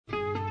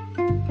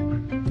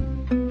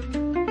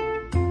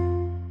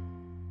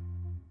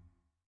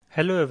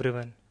Hello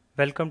everyone,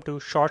 welcome to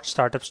Short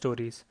Startup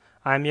Stories.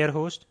 I am your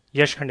host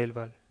Yash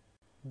Khandelwal.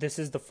 This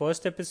is the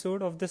first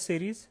episode of the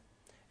series.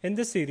 In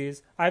this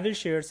series, I will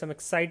share some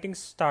exciting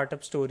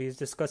startup stories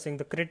discussing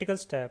the critical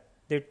step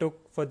they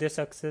took for their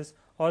success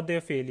or their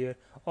failure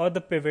or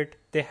the pivot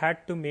they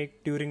had to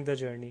make during the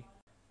journey.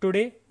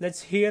 Today,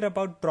 let's hear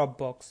about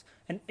Dropbox,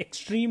 an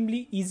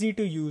extremely easy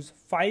to use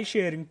file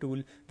sharing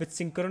tool which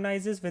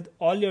synchronizes with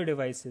all your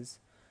devices.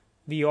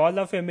 We all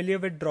are familiar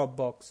with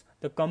Dropbox.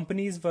 The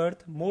company is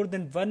worth more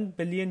than 1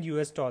 billion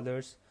US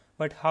dollars.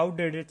 But how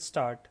did it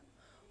start?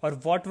 Or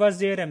what was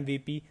their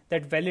MVP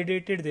that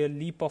validated their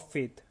leap of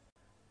faith?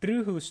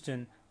 Drew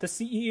Houston, the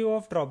CEO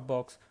of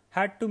Dropbox,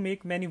 had to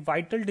make many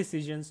vital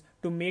decisions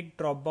to make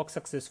Dropbox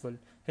successful.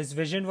 His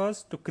vision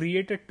was to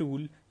create a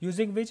tool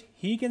using which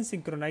he can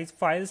synchronize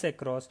files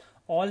across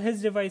all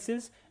his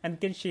devices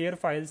and can share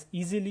files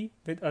easily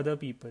with other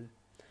people.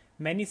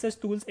 Many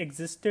such tools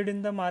existed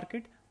in the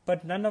market,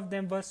 but none of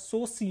them were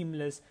so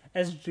seamless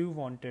as Drew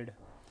wanted.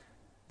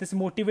 This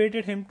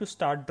motivated him to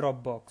start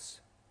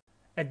Dropbox.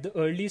 At the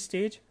early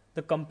stage,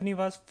 the company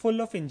was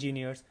full of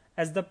engineers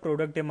as the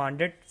product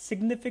demanded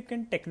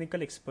significant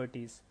technical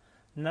expertise.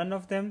 None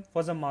of them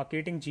was a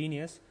marketing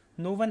genius.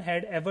 No one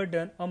had ever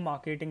done a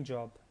marketing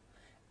job.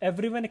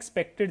 Everyone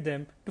expected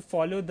them to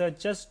follow the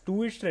just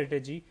do it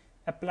strategy,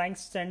 applying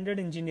standard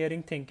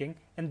engineering thinking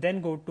and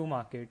then go to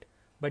market.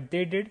 But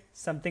they did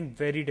something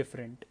very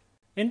different.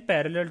 In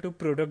parallel to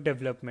product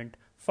development,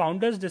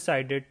 founders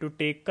decided to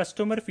take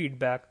customer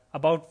feedback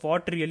about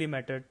what really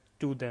mattered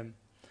to them.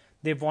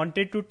 They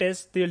wanted to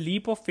test their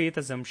leap of faith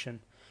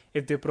assumption.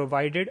 If they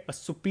provided a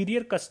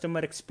superior customer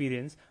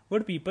experience,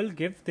 would people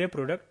give their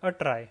product a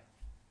try?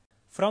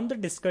 From the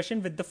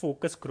discussion with the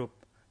focus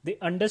group, they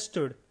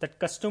understood that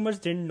customers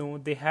didn't know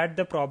they had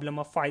the problem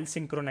of file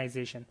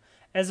synchronization,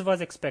 as was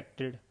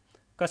expected.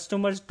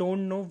 Customers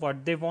don't know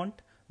what they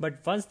want,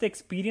 but once they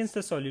experience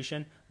the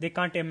solution, they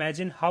can't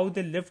imagine how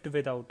they lived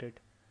without it.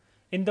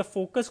 In the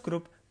focus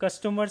group,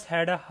 customers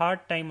had a hard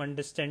time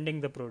understanding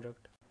the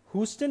product.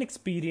 Houston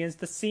experienced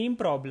the same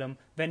problem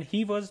when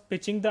he was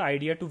pitching the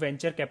idea to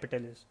venture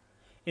capitalists.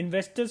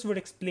 Investors would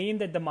explain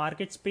that the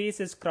market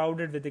space is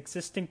crowded with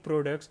existing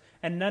products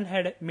and none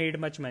had made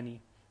much money.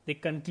 They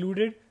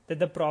concluded that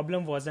the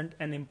problem wasn't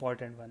an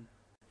important one.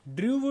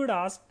 Drew would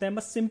ask them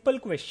a simple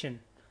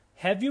question: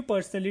 have you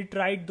personally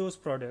tried those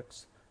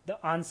products?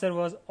 The answer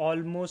was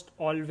almost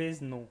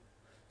always no.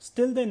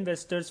 Still, the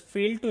investors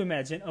failed to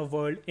imagine a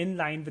world in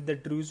line with the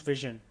Drew's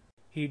vision.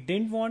 He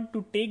didn't want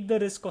to take the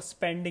risk of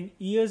spending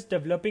years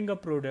developing a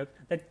product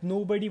that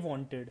nobody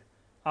wanted.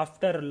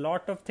 After a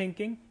lot of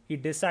thinking, he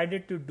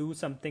decided to do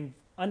something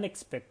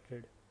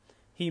unexpected.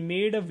 He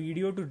made a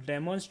video to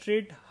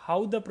demonstrate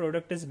how the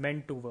product is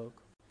meant to work.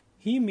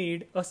 He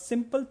made a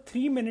simple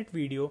 3-minute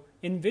video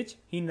in which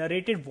he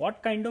narrated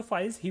what kind of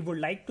files he would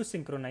like to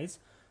synchronize.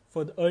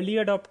 For the early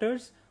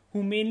adopters,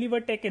 who mainly were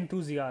tech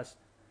enthusiasts,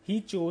 he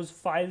chose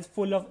files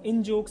full of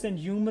in-jokes and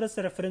humorous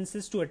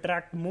references to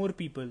attract more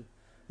people.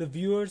 The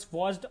viewers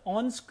watched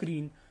on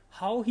screen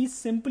how he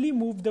simply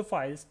moved the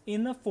files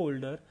in a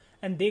folder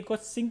and they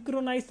got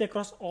synchronized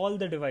across all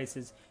the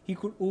devices. He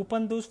could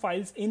open those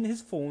files in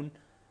his phone.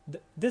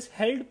 This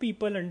helped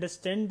people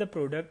understand the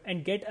product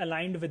and get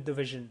aligned with the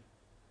vision.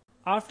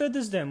 After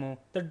this demo,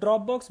 the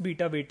Dropbox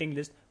beta waiting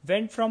list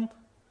went from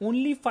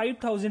only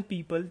 5,000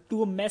 people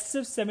to a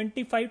massive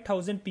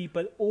 75,000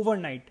 people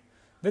overnight.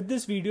 With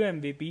this video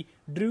MVP,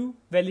 Drew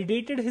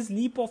validated his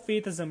leap of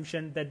faith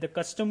assumption that the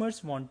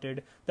customers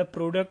wanted the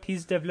product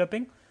he's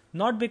developing,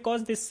 not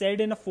because they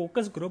said in a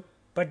focus group,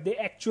 but they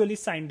actually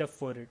signed up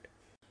for it.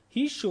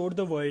 He showed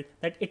the world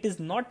that it is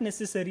not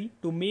necessary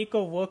to make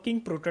a working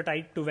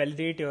prototype to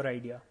validate your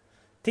idea.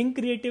 Think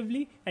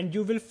creatively and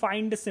you will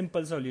find a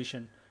simple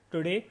solution.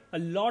 Today, a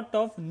lot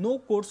of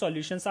no-code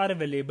solutions are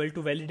available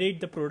to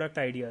validate the product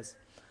ideas.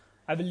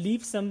 I will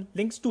leave some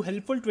links to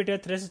helpful Twitter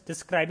threads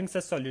describing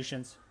such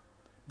solutions.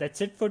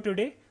 That's it for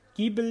today.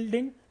 Keep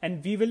building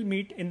and we will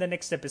meet in the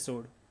next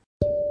episode.